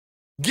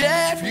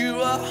Gave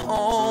you a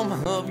home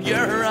of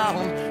your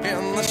own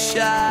in the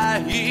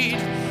shade.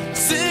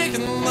 Sick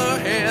in the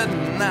head,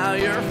 now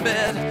you're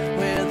fed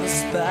with a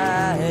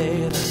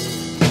spade.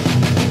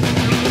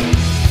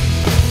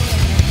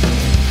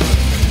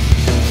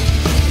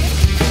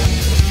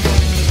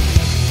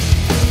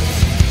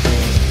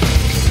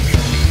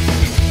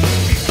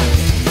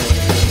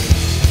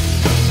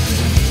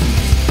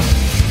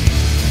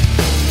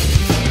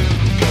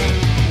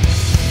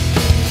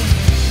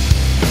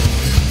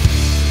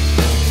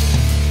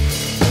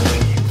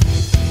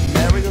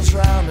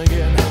 Round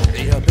again,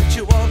 the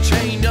habitual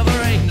chain of the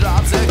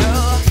raindrops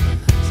echo,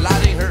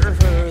 sliding her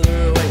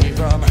further away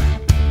from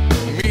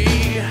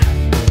me.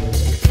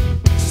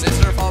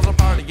 Sister falls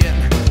apart again,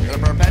 the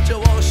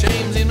perpetual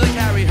shame seems to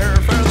carry her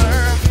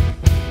further.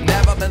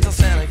 Never been so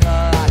cynical,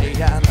 I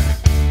can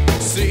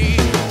see.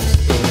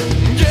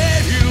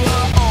 Gave you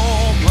a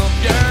home of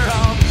your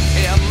own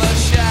in the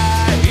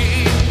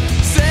shade.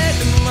 Sick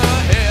in the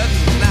head,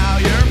 now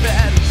you're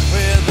bed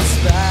with a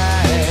spade.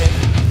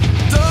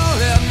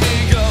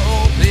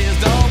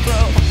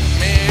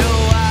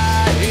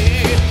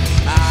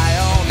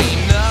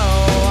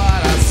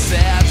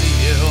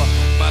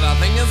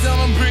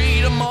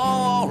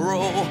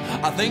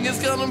 I think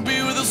it's gonna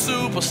be with a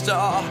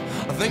superstar.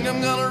 I think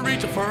I'm gonna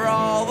reach for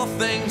all the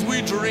things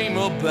we dream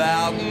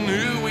about and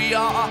who we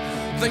are.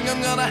 I think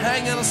I'm gonna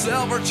hang in a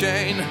silver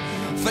chain.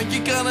 Think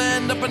you're gonna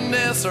end up in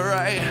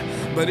disarray.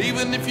 But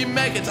even if you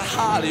make it to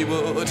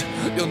Hollywood,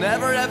 you'll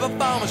never ever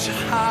find what you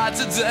hide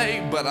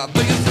today. But I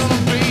think it's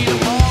gonna be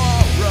tomorrow.